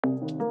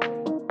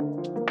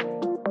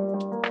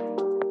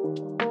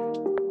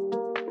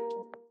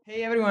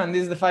everyone,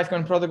 this is the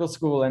Filecoin Protocol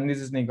School, and this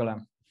is Nicola.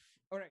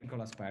 All right,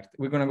 Nicola's part.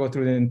 We're going to go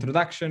through the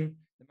introduction,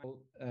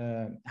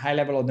 high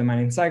level of the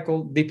mining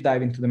cycle, deep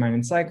dive into the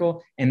mining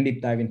cycle, and deep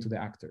dive into the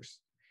actors.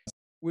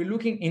 We're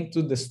looking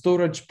into the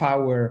storage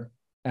power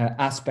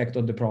aspect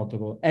of the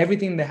protocol,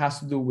 everything that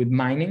has to do with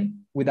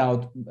mining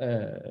without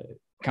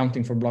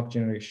counting for block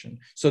generation.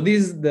 So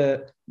this is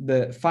the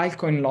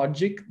Filecoin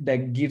logic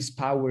that gives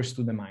powers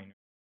to the miner.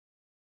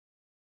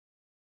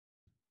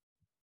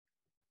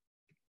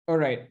 All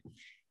right.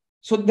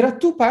 So there are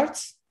two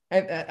parts.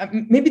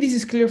 Maybe this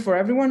is clear for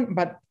everyone,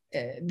 but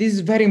this is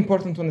very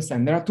important to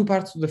understand. There are two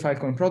parts to the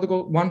Filecoin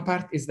protocol. One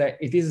part is that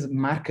it is a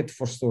market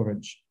for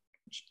storage,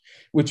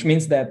 which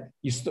means that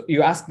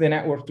you ask the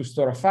network to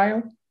store a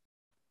file,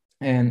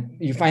 and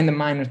you find the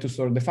miner to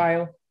store the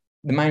file.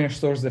 The miner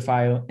stores the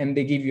file, and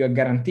they give you a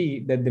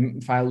guarantee that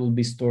the file will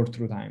be stored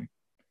through time.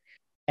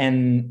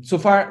 And so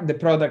far, the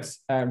products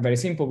are very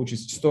simple, which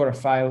is store a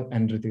file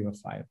and retrieve a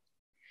file.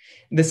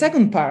 The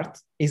second part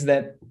is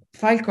that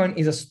Filecoin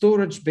is a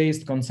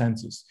storage-based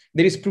consensus.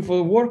 There is proof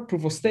of work,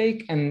 proof of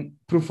stake, and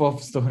proof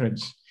of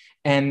storage.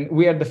 And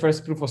we are the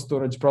first proof of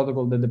storage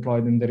protocol that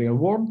deployed in the real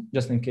world,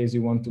 just in case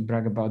you want to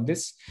brag about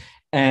this.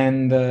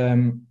 And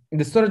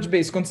the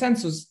storage-based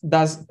consensus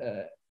does,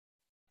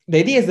 the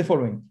idea is the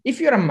following. If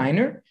you're a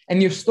miner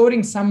and you're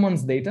storing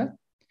someone's data,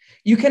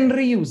 you can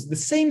reuse the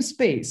same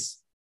space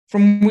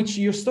from which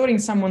you're storing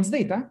someone's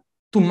data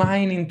to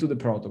mine into the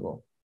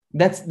protocol.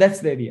 That's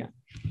the idea.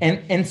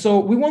 And so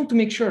we want to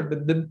make sure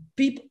that the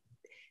people,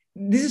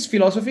 this is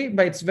philosophy,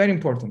 but it's very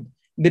important.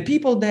 The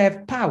people that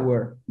have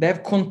power, they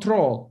have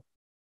control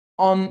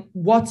on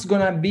what's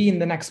going to be in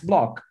the next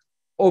block,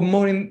 or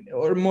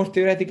more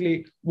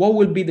theoretically, what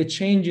will be the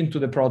change into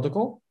the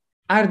protocol,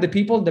 are the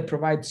people that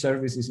provide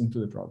services into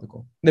the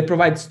protocol, that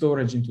provide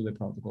storage into the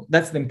protocol.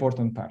 That's the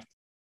important part.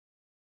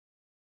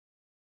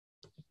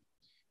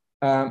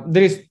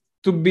 There is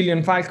 2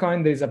 billion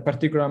Filecoin. There is a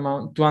particular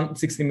amount,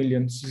 260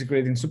 million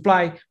circulating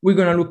supply. We're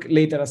going to look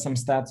later at some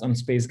stats on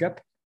space gap.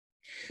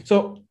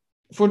 So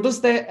for those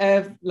that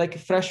have like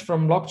fresh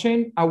from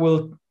blockchain, I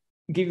will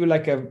give you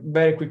like a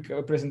very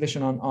quick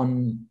presentation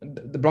on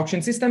the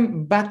blockchain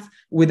system, but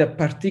with a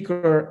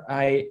particular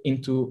eye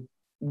into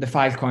the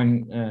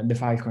Filecoin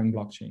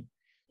blockchain.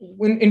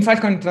 In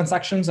Filecoin,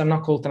 transactions are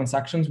not called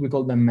transactions. We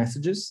call them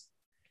messages.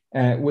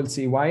 We'll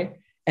see why.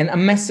 And a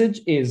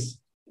message is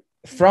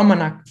from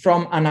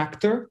an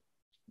actor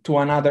to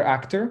another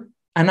actor.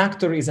 An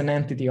actor is an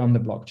entity on the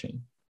blockchain.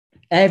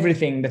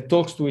 Everything that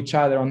talks to each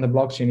other on the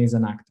blockchain is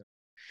an actor.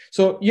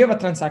 So you have a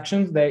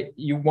transaction that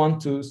you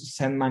want to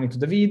send money to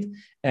David.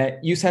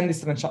 You send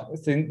this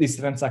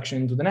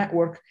transaction into the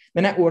network.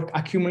 The network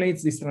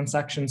accumulates these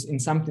transactions in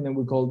something that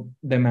we call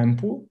the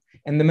mempool.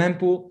 And the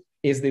mempool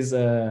is this,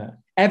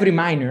 every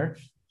miner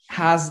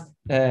has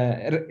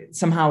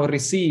somehow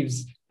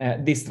receives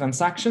these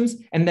transactions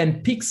and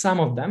then pick some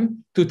of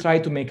them to try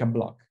to make a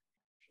block.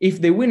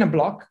 If they win a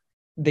block,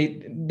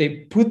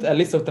 they put a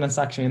list of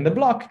transactions in the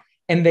block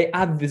and they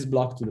add this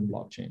block to the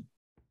blockchain.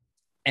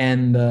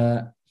 And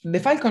the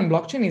Filecoin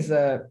blockchain is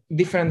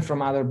different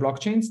from other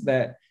blockchains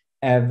that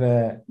have,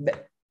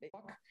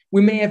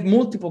 we may have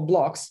multiple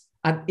blocks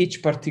at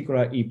each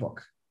particular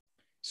epoch.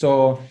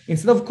 So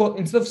instead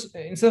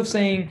of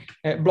saying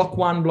block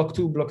 1, block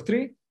 2, block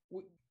 3,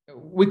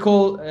 we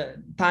call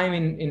time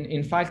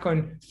in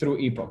Filecoin through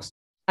epochs.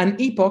 An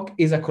epoch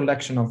is a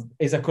collection of,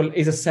 is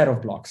a set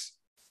of blocks.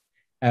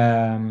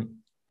 And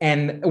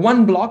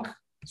one block,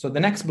 so the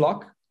next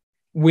block,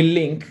 will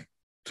link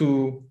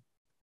to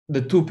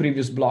the 2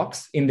 previous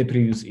blocks in the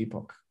previous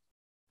epoch.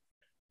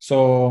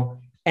 So,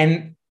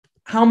 and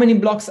how many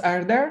blocks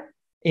are there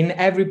in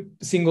every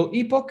single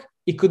epoch?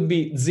 It could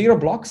be 0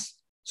 blocks,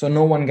 so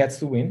no one gets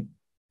to win.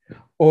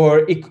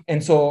 Or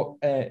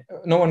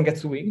no one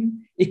gets to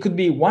win. It could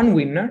be 1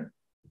 winner.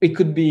 It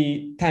could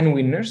be 10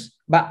 winners.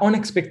 But on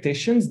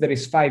expectations, there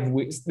is 5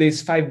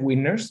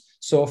 winners,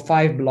 so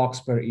 5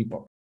 blocks per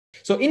epoch.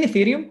 So in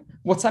Ethereum,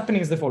 what's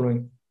happening is the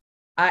following.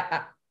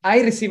 I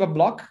receive a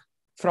block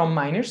from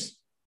miners.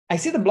 I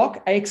see the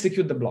block, I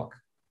execute the block.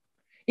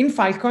 In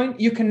Filecoin,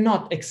 you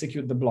cannot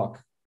execute the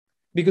block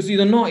because you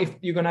don't know if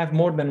you're going to have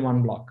more than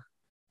 1 block.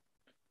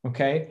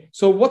 Okay,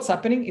 so what's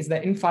happening is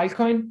that in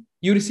Filecoin,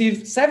 you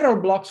receive several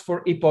blocks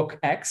for epoch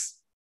X.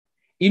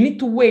 You need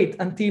to wait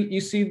until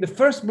you see the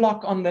first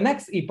block on the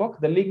next epoch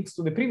that links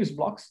to the previous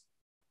blocks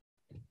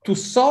to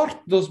sort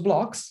those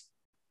blocks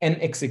and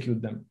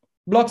execute them.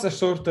 Blocks are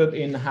sorted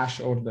in hash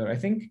order, I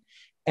think,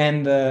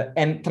 and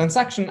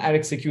transactions are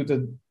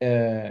executed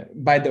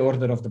by the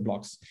order of the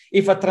blocks.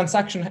 If a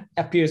transaction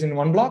appears in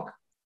 1 block,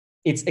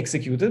 it's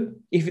executed.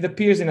 If it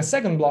appears in a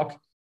second block,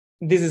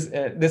 this is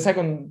the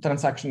second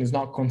transaction is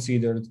not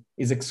considered,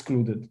 is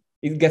excluded.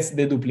 It gets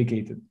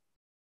deduplicated.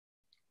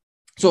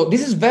 So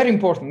this is very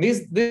important.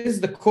 This is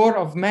the core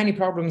of many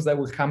problems that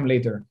will come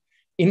later.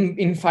 In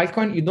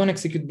Filecoin, you don't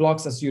execute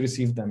blocks as you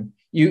receive them.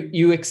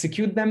 You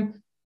execute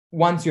them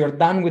once you're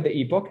done with the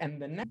epoch,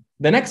 and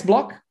the next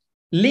block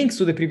links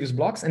to the previous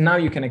blocks, and now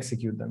you can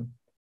execute them.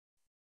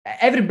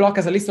 every block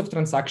has a list of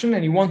transactions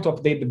and you want to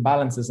update the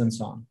balances and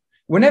so on.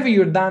 Whenever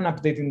you're done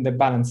updating the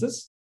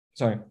balances,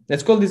 sorry,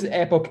 let's call this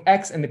epoch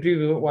X and the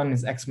previous one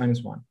is X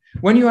minus 1.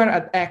 When you are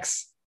at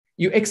X,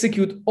 you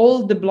execute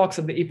all the blocks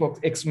of the epoch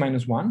X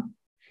minus 1.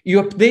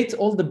 You update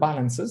all the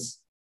balances.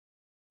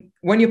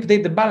 When you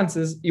update the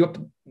balances,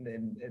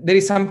 there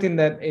is something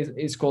that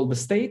is called the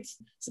state.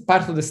 So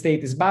part of the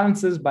state is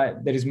balances,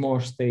 but there is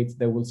more states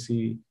that we'll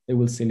see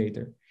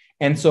later.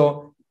 And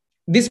so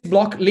this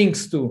block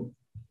links to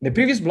the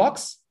previous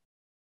blocks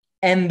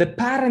and the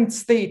parent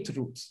state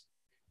root.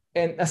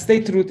 And a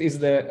state root is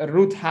the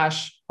root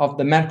hash of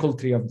the Merkle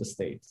tree of the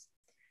state.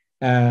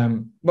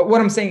 But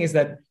what I'm saying is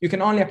that you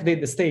can only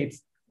update the state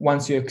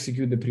once you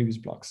execute the previous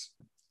blocks.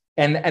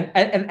 And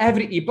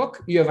every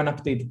epoch, you have an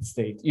updated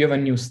state. You have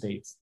a new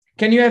state.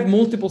 Can you have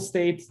multiple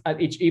states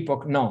at each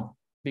epoch? No,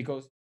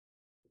 because,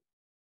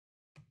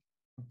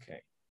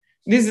 okay.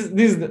 This is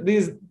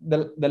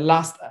the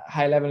last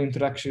high-level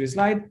introductory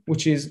slide,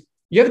 which is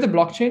you have the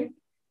blockchain,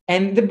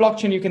 and the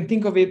blockchain, you can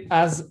think of it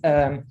as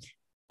the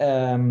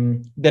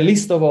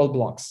list of all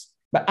blocks.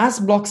 But as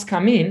blocks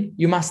come in,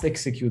 you must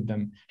execute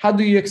them. How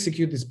do you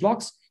execute these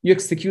blocks? You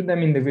execute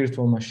them in the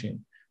virtual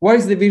machine. What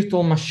is the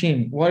virtual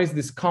machine? What is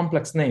this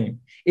complex name?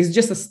 It's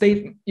just a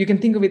state. You can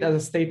think of it as a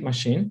state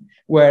machine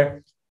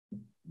where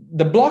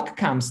the block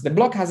comes, the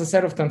block has a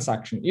set of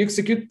transactions. You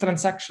execute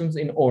transactions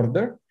in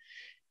order,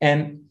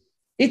 and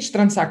each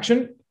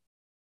transaction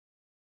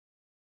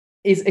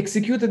is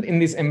executed in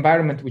this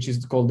environment, which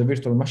is called the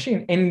virtual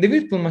machine. And in the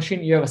virtual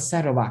machine, you have a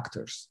set of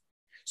actors.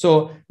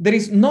 So there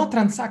is no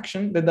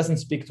transaction that doesn't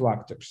speak to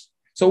actors.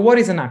 So what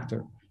is an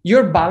actor?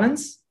 Your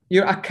balance,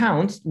 your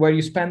account where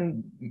you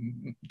spend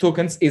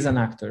tokens is an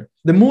actor.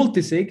 The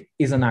multisig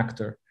is an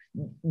actor.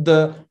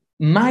 The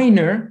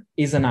miner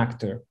is an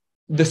actor.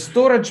 The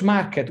storage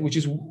market, which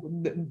is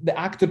the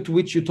actor to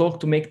which you talk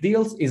to make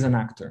deals, is an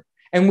actor.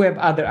 And we have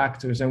other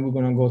actors, and we're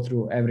going to go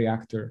through every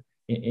actor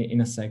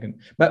in a second.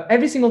 But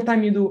every single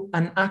time you do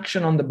an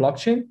action on the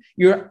blockchain,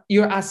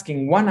 you're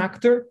asking one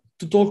actor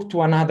to talk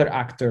to another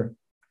actor.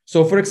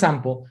 So for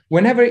example,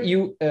 whenever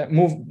you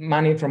move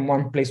money from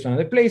one place to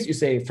another place, you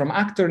say from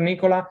actor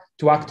Nicola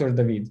to actor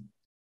David.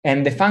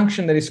 And the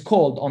function that is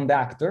called on the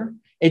actor,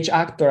 each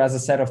actor has a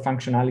set of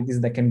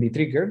functionalities that can be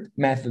triggered,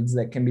 methods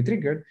that can be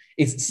triggered,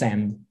 is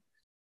send.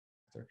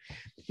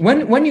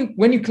 When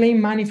you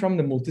claim money from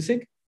the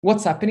multisig,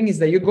 what's happening is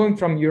that you're going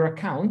from your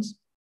account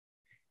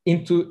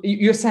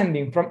you're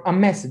sending from a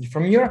message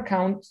from your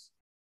account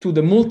to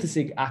the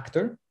multisig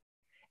actor,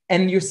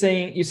 and you're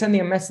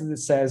sending a message that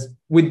says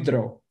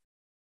withdraw.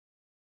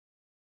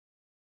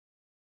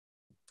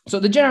 So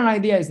the general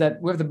idea is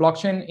that we have the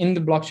blockchain. In the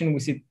blockchain,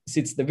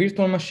 sits the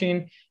virtual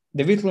machine.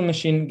 The virtual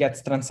machine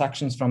gets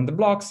transactions from the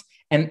blocks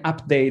and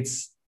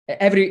updates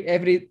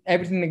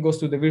everything that goes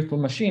to the virtual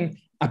machine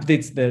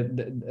updates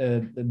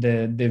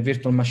the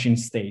virtual machine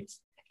state.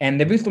 And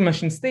the virtual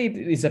machine state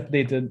is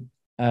updated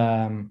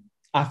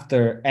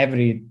after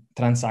every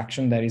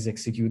transaction that is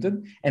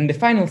executed. And the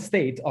final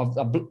state of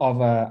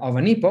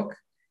an epoch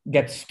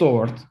gets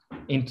stored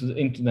into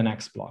the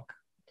next block.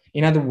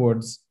 In other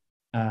words,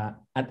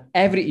 at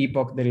every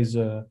epoch, there is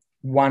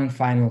one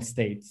final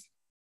state.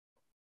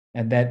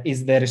 And that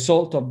is the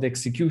result of the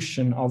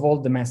execution of all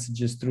the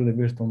messages through the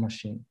virtual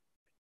machine.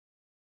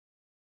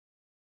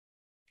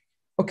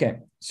 Okay,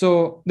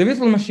 so the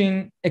virtual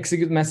machine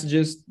executes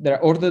messages that are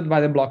ordered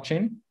by the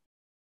blockchain.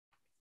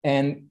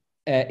 And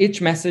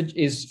each message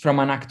is from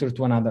an actor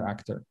to another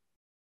actor.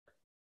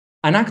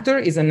 An actor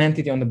is an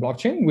entity on the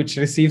blockchain which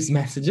receives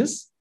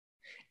messages.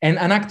 And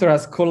an actor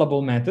has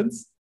callable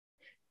methods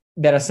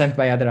that are sent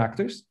by other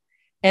actors.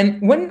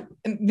 And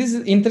this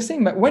is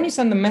interesting, but when you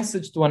send a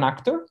message to an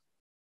actor,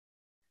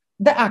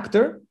 the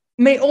actor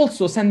may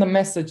also send a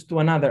message to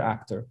another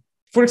actor.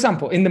 For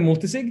example, in the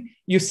multisig,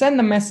 you send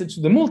a message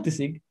to the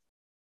multisig,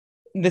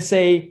 they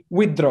say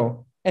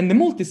withdraw, and the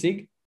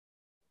multisig,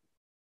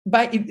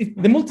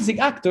 the multisig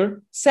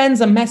actor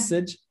sends a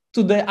message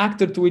to the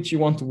actor to which you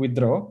want to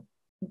withdraw,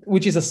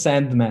 which is a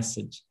send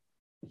message.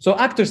 So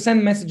actors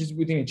send messages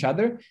within each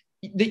other.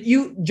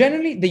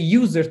 Generally, the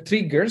user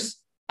triggers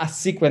a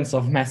sequence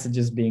of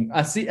messages being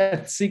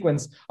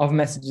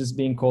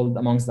called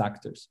amongst the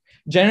actors.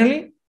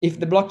 Generally, if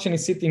the blockchain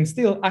is sitting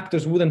still,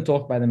 actors wouldn't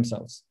talk by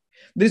themselves.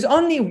 There's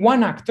only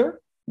one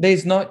actor that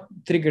is not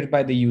triggered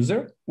by the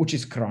user, which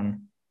is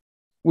cron.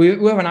 We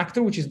have an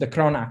actor, which is the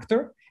cron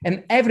actor,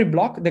 and every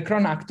block, the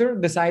cron actor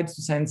decides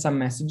to send some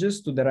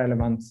messages to the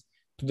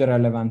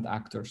relevant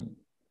actors.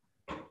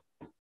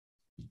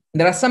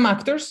 There are some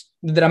actors,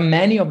 there are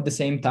many of the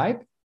same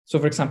type. So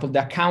for example,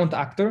 the account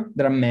actor,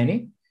 there are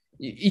many.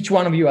 Each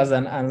one of you has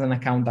an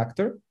account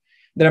actor.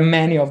 There are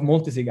many of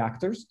multisig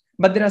actors,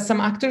 but there are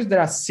some actors that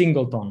are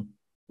singleton,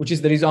 which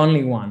is there is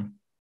only one.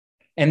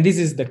 And this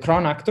is the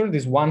cron actor,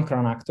 this one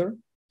cron actor.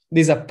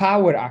 There's a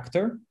power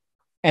actor,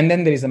 and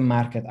then there is a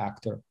market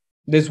actor.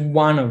 There's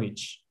one of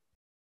each.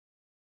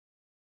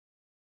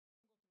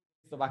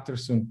 Of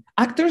actors soon.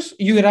 Actors,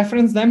 you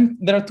reference them.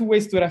 There are two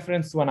ways to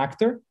reference to an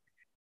actor.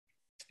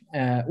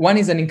 One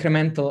is an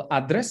incremental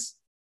address.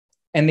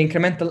 and the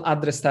incremental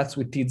address starts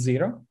with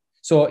T0.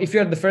 So if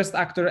you're the first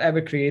actor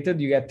ever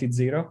created, you get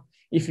T0.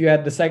 If you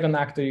had the second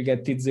actor, you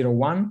get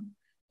T01,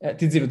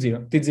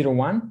 T00,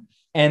 T01.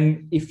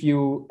 And if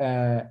you,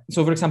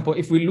 so for example,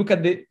 if we look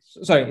at the,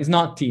 sorry, it's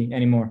not T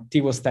anymore. T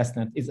was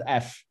testnet, it's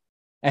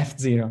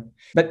F0.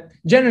 But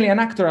generally, an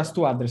actor has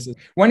two addresses.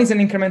 One is an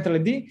incremental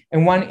ID,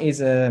 and one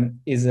is a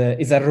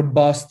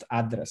robust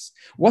address.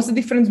 What's the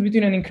difference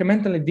between an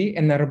incremental ID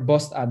and a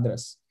robust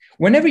address?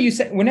 Whenever you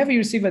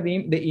receive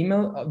the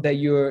email that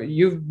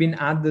you've been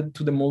added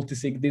to the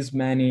multisig this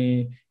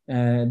many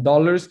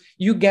dollars,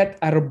 you get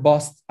a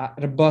robust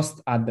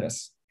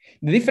address.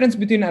 The difference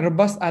between a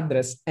robust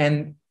address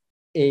and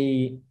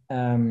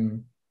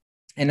an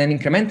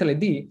incremental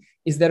ID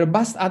is the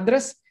robust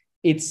address.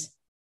 It's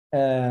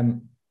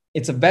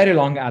a very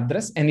long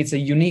address and it's a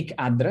unique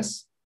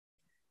address.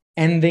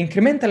 And the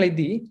incremental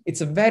ID,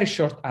 it's a very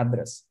short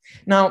address.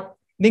 Now,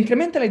 the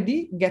incremental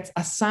ID gets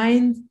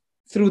assigned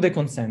through the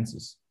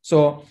consensus.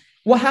 So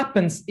what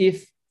happens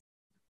if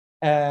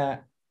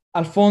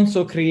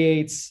Alfonso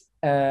creates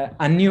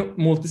a new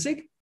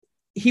multisig?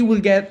 He will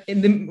get,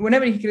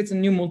 whenever he creates a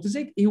new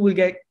multisig, he will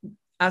get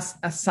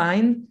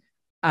assigned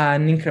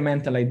an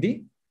incremental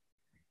ID.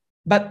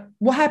 But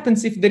what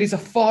happens if there is a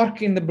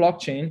fork in the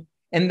blockchain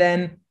and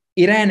then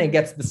Irene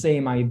gets the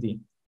same ID?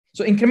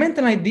 So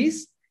incremental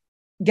IDs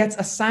gets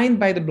assigned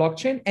by the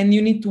blockchain, and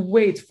you need to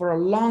wait for a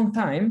long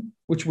time,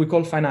 which we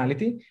call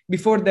finality,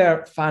 before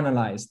they're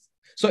finalized.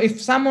 So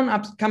if someone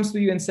comes to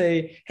you and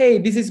say, hey,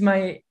 this is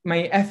my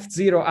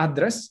F0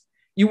 address,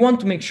 you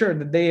want to make sure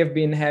that they have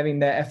been having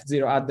the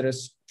F0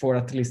 address for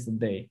at least a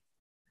day.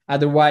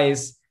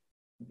 Otherwise,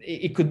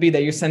 it could be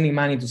that you're sending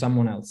money to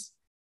someone else.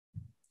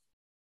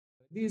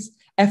 These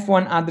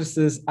F1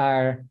 addresses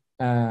are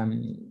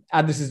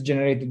addresses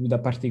generated with a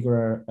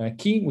particular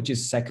key, which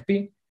is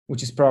SecP,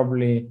 which is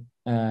probably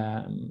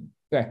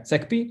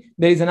SecP.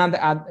 There is another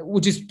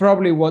which is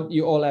probably what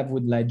you all have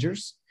with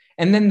ledgers.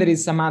 And then there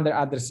is some other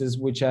addresses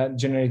which are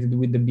generated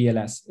with the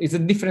BLS. It's a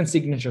different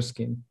signature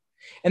scheme.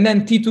 And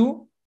then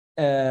T2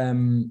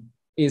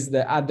 is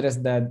the address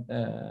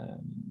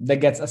that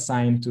gets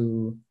assigned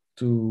to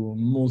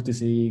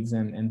multisigs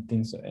and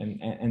things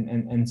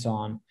and so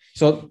on.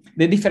 So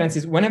the difference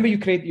is whenever you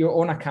create your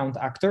own account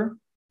actor,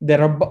 the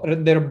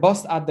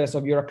robust address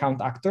of your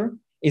account actor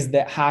is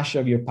the hash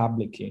of your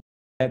public key.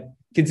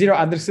 T0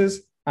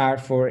 addresses are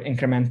for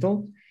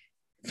incremental.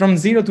 From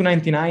 0 to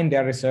 99, they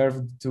are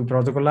reserved to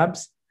Protocol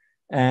Labs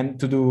and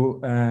to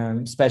do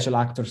special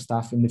actor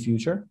stuff in the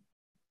future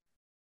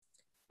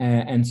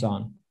and so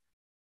on.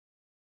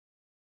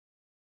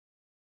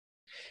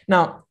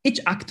 Now, each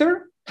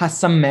actor has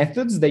some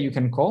methods that you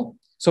can call.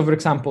 So for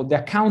example, the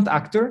account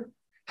actor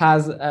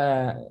has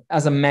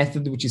a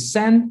method which is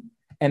send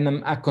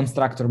and a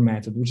constructor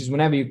method, which is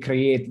whenever you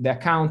create the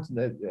account,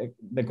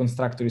 the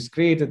constructor is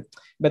created.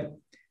 But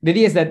the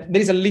idea is that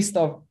there is a list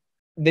of,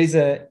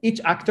 each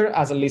actor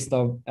has a list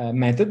of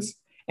methods,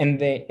 and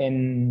they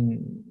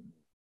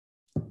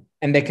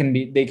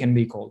can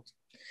be called.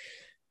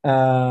 There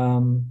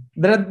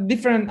are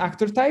different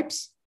actor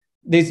types.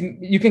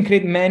 You can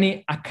create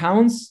many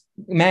accounts,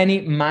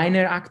 many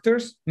minor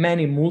actors,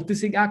 many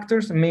multisig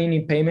actors, many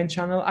payment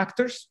channel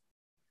actors.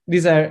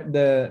 These are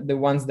the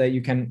ones that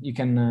you can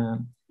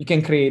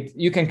create.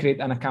 You can create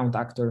an account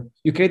actor.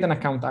 You create an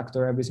account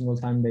actor every single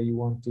time that you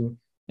want to.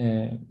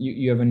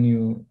 You have a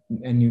new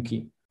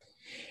key.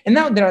 And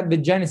now there are the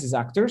genesis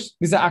actors.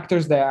 These are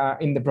actors that are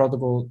in the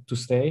protocol to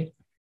stay,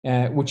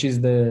 which is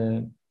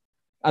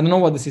I don't know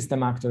what the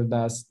system actor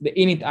does. The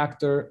init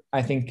actor,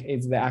 I think,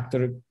 is the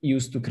actor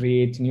used to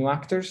create new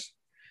actors.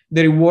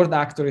 The reward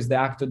actor is the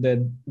actor that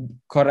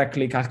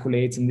correctly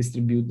calculates and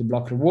distributes the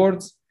block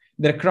rewards.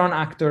 The cron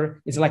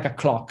actor is like a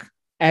clock.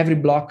 Every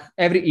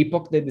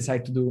epoch they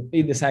decide to do,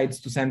 it decides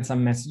to send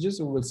some messages.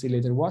 So we'll see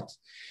later what.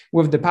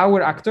 With the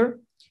power actor,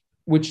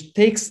 which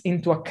takes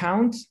into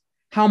account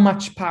how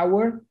much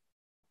power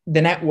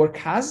the network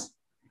has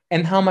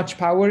and how much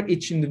power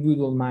each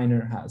individual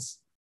miner has.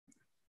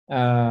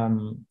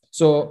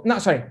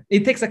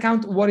 It takes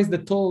account what is the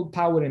total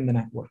power in the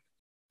network.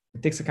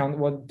 It takes account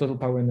what total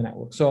power in the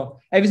network. So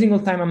every single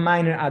time a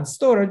miner adds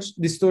storage,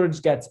 the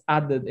storage gets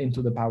added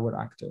into the power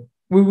actor.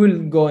 We will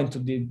go into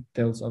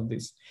details of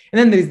this. And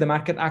then there is the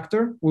market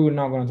actor. We will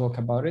not going to talk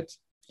about it.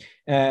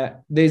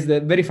 There's the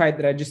verified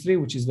registry,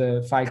 which is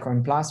the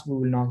Filecoin Plus. We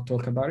will not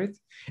talk about it.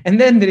 And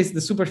then there is the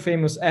super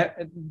famous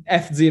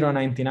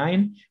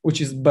F099,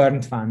 which is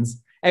burnt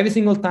funds. Every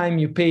single time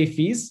you pay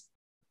fees,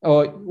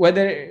 or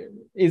whether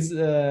it's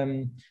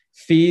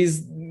fees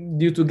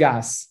due to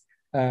gas,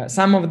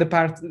 some of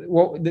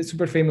the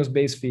super famous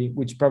base fee,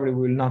 which probably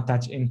we will not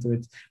touch into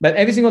it. But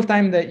every single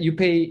time that you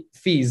pay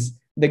fees,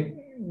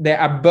 they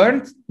are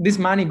burnt, this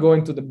money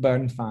going to the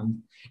burnt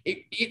fund.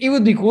 It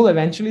would be cool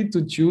eventually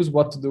to choose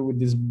what to do with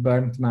this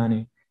burnt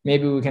money.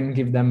 Maybe we can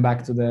give them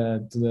back to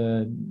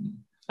the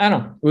I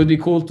don't know. It would be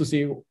cool to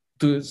see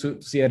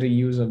a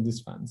reuse of these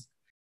funds.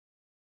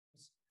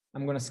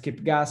 I'm going to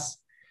skip gas.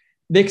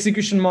 The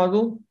execution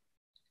model.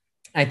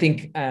 I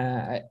think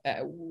I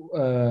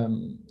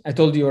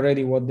told you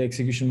already what the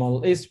execution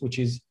model is, which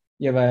is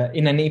you have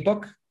in an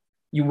epoch,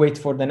 you wait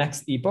for the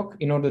next epoch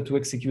in order to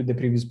execute the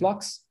previous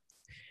blocks.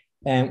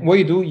 And what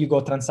you do, you go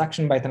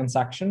transaction by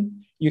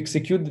transaction, you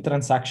execute the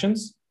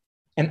transactions,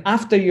 and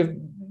after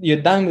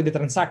you're done with the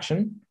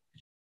transaction,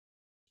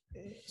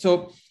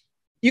 so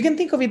you can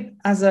think of it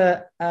as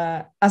a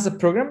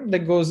program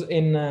that goes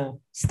in a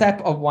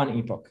step of one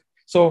epoch.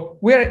 So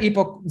we're at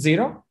epoch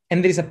 0,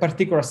 and there is a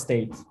particular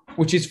state,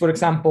 which is, for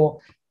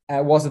example,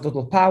 what's the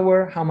total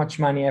power, how much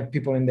money have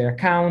people in their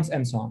accounts,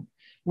 and so on.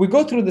 We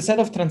go through the set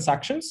of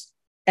transactions,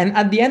 and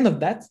at the end of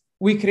that,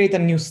 we create a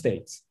new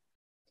state.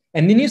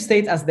 And the new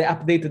state has the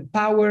updated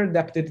power, the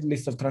updated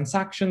list of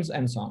transactions,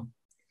 and so on.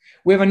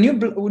 We have a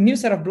new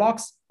set of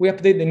blocks, we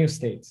update the new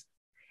state.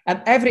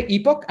 At every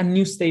epoch, a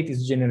new state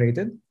is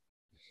generated.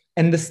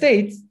 And the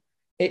state,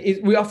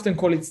 we often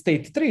call it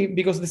state 3,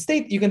 because the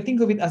state, you can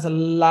think of it as a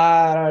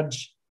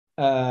large,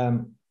 as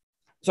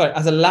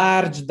a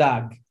large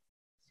DAG.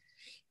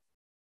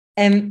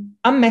 And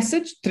a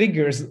message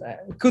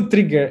could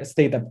trigger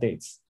state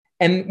updates.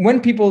 And when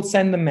people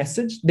send a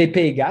message, they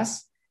pay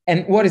gas.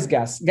 And what is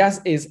gas? Gas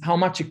is how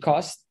much it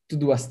costs to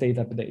do a state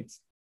update.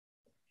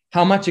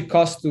 How much it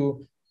costs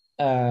to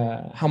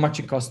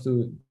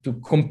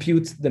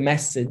compute the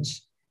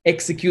message,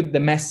 execute the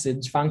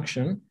message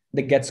function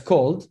that gets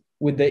called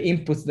with the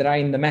inputs that are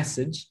in the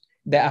message,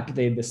 they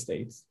update the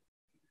states.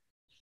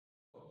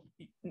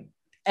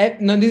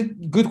 No, this is a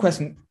good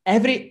question.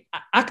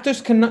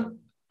 Actors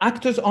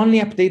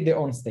only update their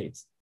own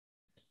states.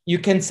 You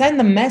can send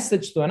a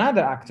message to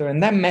another actor,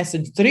 and that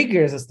message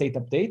triggers a state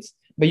update,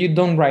 but you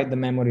don't write the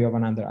memory of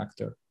another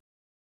actor.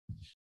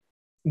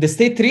 The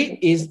state 3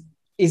 is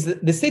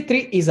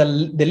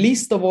the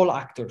list of all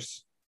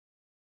actors,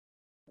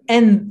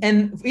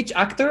 and each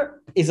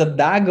actor is a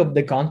DAG of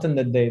the content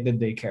that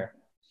they care.